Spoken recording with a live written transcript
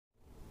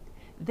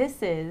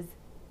This is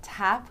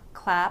Tap,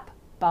 Clap,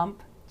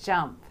 Bump,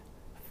 Jump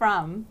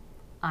from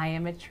I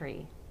Am a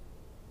Tree.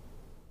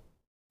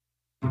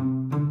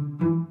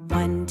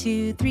 1,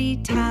 2, 3,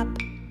 tap.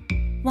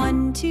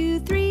 1,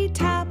 2, 3,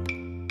 tap.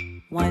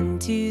 1,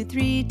 2,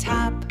 3,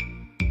 tap.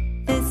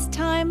 This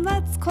time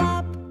let's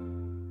clap.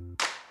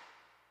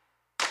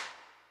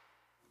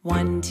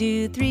 1,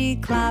 2, 3,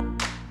 clap.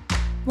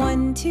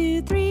 1,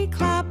 2, 3,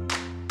 clap.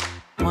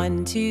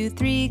 1, 2,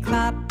 3,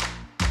 clap.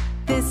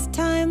 This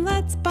time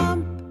let's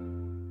bump.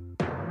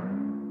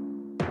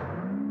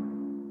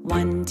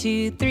 1,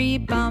 2, 3,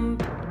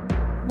 bump.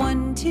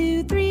 1,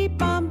 2, 3,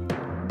 bump.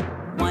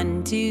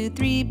 1, 2,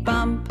 3,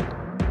 bump.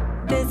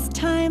 This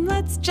time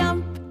let's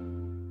jump.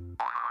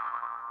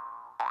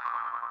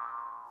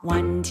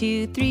 1,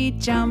 2, 3,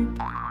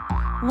 jump.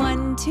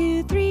 1,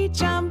 2, 3,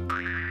 jump.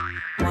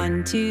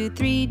 1, 2,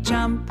 3,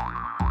 jump.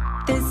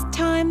 This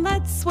time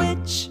let's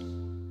switch.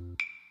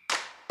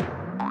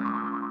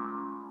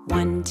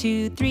 1,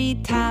 2, 3,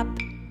 tap.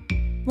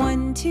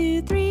 1,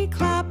 2, 3,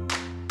 clap.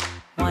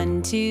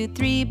 1, 2,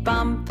 3,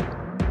 bump.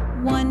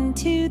 1,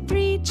 2,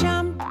 3,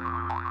 jump.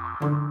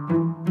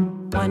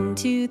 1,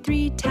 2,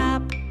 3,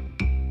 tap.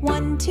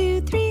 1,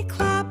 2, 3,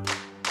 clap.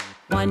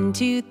 1,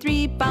 2,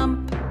 3,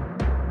 bump.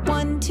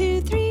 1,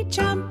 2, 3,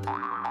 jump.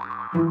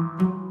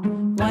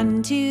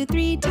 1, 2,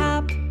 3,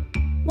 tap.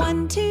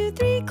 1, 2,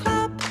 3,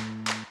 clap.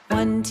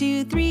 1,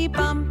 2, 3,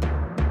 bump.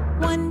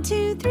 1,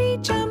 2, 3,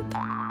 jump.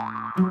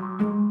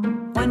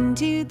 1,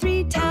 2,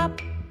 3,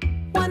 tap.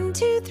 1,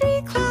 2,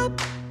 3,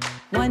 clap.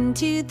 1,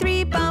 2,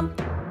 3,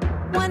 bump.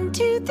 1,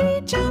 2,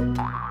 3, jump.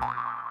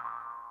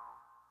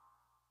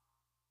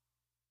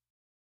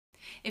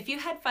 If you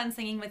had fun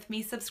singing with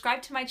me,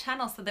 subscribe to my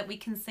channel so that we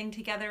can sing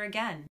together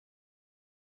again.